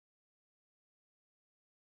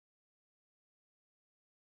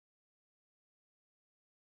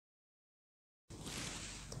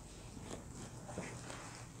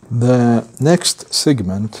The next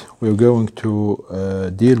segment we're going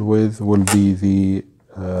to deal with will be the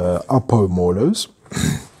upper molars.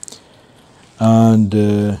 And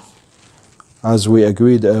as we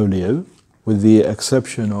agreed earlier, with the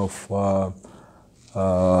exception of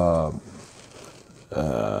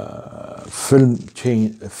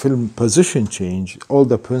film position change, all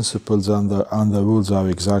the principles and the rules are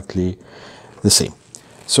exactly the same.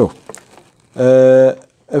 So,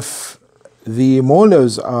 if the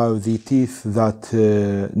molars are the teeth that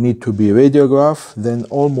need to be radiographed, then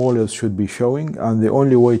all molars should be showing, and the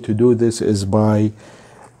only way to do this is by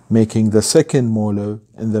making the second molar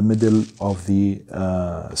in the middle of the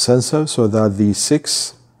sensor, so that the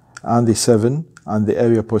 6 and the 7 and the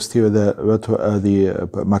area posterior,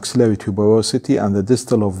 the maxillary tuberosity, and the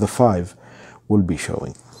distal of the 5 will be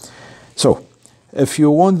showing. So, if you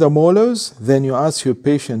want the molars, then you ask your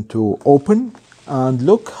patient to open and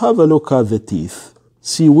have a look at the teeth.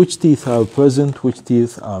 See which teeth are present, which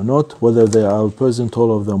teeth are not, whether they are present,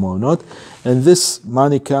 all of them or not. In this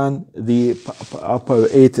mannequin, the upper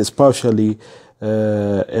 8 is partially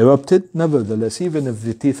erupted. Nevertheless, even if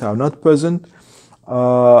the teeth are not present,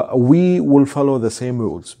 we will follow the same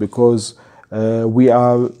rules, because we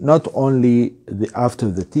are not only after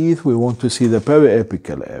the teeth, we want to see the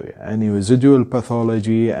periapical area, any residual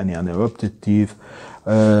pathology, any unerupted teeth.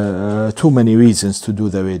 Too many reasons to do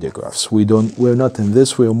the radiographs. We're not in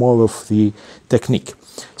this, we're more of the technique.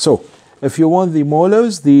 So, if you want the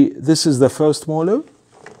molars, this is the first molar.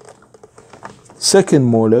 Second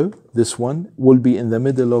molar, this one, will be in the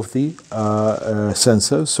middle of the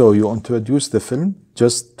sensor. So you introduce the film,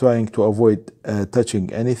 just trying to avoid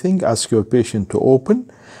touching anything. Ask your patient to open.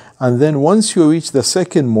 And then once you reach the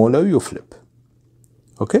second molar, you flip.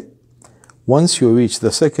 Okay? Once you reach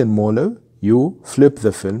the second molar, you flip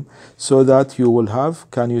the film, so that you will have,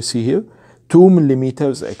 can you see here, 2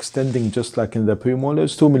 millimeters extending, just like in the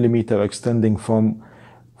premolars, 2 millimeters extending from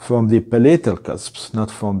the palatal cusps, not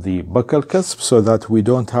from the buccal cusps, so that we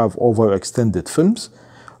don't have overextended films.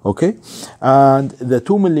 Okay, and the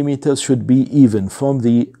 2 millimeters should be even from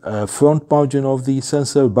the front margin of the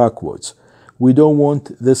sensor backwards. We don't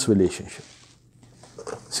want this relationship.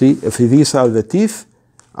 See, if these are the teeth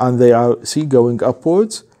and they are, see, going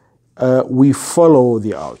upwards, we follow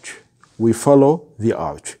the arch. We follow the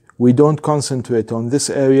arch. We don't concentrate on this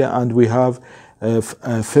area, and we have a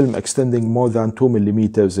film extending more than 2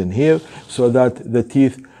 millimeters in here, so that the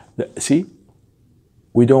teeth, see,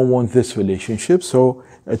 we don't want this relationship, so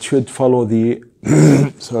it should follow the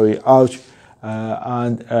arch,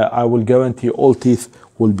 and I will guarantee all teeth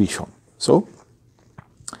will be shown. So,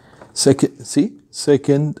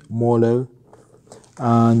 second molar,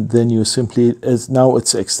 and then you simply, now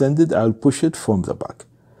it's extended, I'll push it from the back.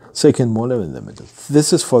 Second molar in the middle.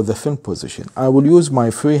 This is for the film position. I will use my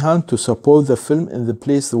free hand to support the film in the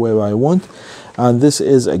place where I want, and this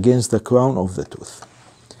is against the crown of the tooth.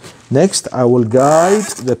 Next, I will guide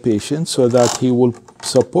the patient so that he will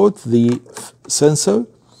support the sensor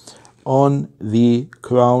on the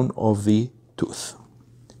crown of the tooth.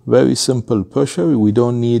 Very simple pressure. We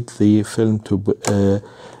don't need the film to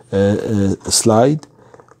slide.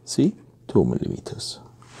 See, 2 millimeters.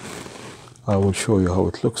 I will show you how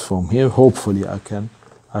it looks from here. Hopefully I can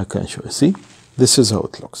show you. See, this is how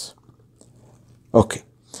it looks. Okay.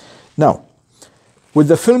 Now, with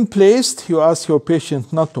the film placed, you ask your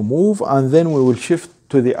patient not to move, and then we will shift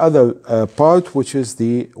to the other part, which is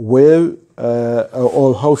the where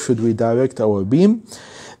or how should we direct our beam.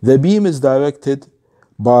 The beam is directed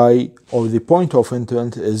by, or the point of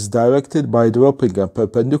entrance is directed by dropping a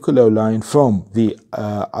perpendicular line from the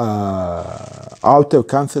outer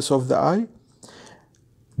canthus of the eye.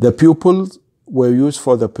 The pupils were used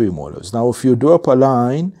for the premolars. Now, if you drop a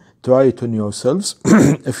line, try it on yourselves.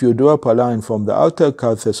 If you drop a line from the outer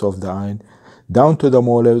canthus of the eye down to the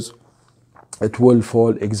molars, it will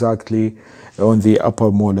fall exactly on the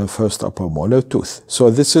upper molar, first upper molar tooth. So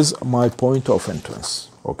this is my point of entrance.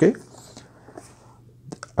 Okay?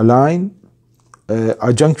 A line,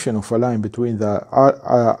 a junction of a line between the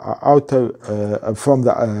outer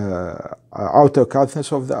outer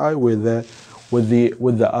canthus of the eye with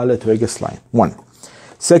the ala tragus line. 1.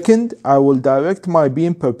 Second, I will direct my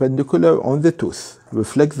beam perpendicular on the tooth.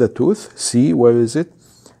 Reflect the tooth. See, where is it?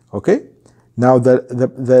 Okay. Now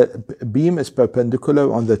the beam is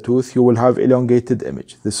perpendicular on the tooth. You will have elongated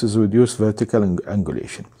image. This is reduced vertical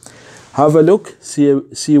angulation. Have a look,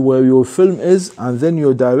 see where your film is, and then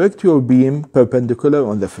you direct your beam perpendicular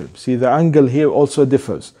on the film. See, the angle here also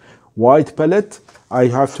differs. Wide palette, I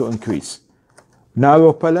have to increase.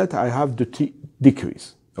 Narrow palette, I have to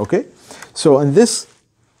decrease. Okay? So in this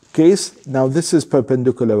case, now this is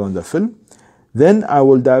perpendicular on the film, then I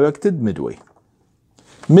will direct it midway.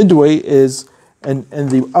 Midway is, in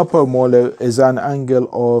the upper molar, is an angle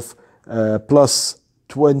of plus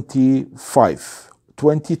 25,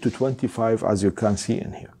 20 to 25, as you can see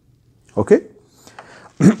in here. Okay?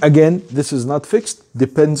 Again, this is not fixed,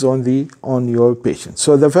 depends on your patient.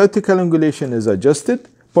 So the vertical angulation is adjusted,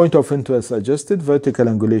 point of interest adjusted, vertical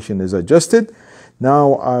angulation is adjusted.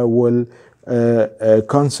 Now I will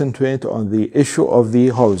concentrate on the issue of the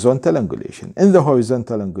horizontal angulation. In the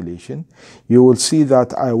horizontal angulation, you will see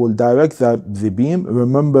that I will direct the beam.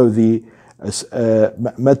 Remember the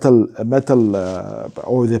metal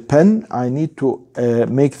or the pen, I need to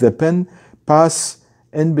make the pen pass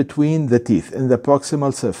in between the teeth, in the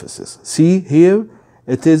proximal surfaces. See here,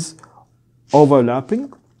 it is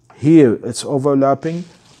overlapping. Here it's overlapping,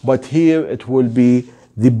 but here it will be,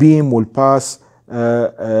 the beam will pass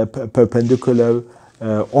perpendicular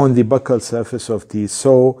on the buccal surface of teeth.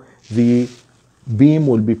 So the beam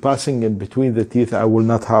will be passing in between the teeth. I will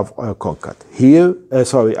not have a concut. Here,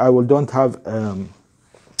 I will don't have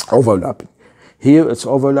overlapping. Here it's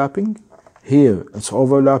overlapping. Here it's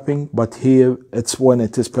overlapping, but here it's when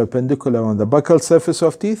it is perpendicular on the buccal surface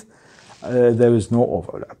of teeth, there is no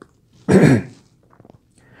overlap.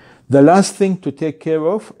 The last thing to take care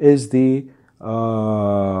of is the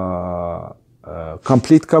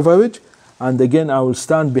complete coverage. And again, I will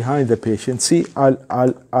stand behind the patient. See,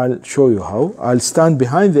 I'll show you how. I'll stand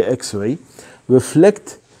behind the X-ray,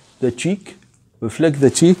 reflect the cheek,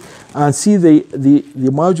 and see the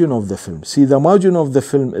margin of the film. See, the margin of the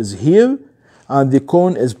film is here, and the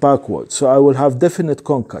cone is backward. So I will have definite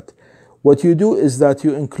concut. What you do is that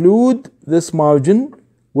you include this margin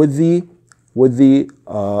within the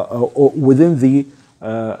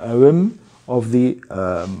rim of the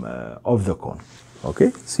cone.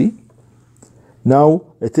 Okay, see? Now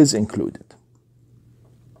it is included.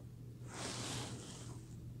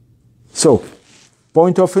 So,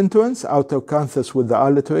 point of entrance, outer canthus with the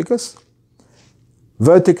eyelet tragus.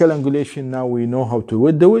 Vertical angulation, now we know how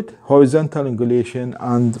to do it. Horizontal angulation,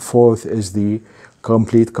 and fourth is the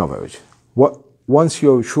complete coverage. Once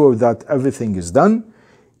you're sure that everything is done,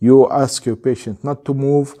 you ask your patient not to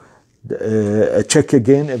move. Check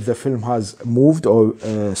again if the film has moved or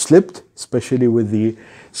slipped, especially with the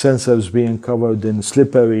sensors being covered in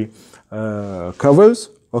slippery covers.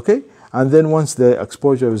 Okay, and then once the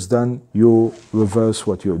exposure is done, you reverse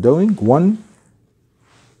what you're doing. 1,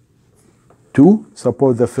 2,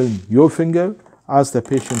 support the film your finger, ask the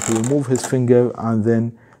patient to remove his finger, and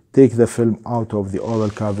then take the film out of the oral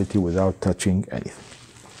cavity without touching anything.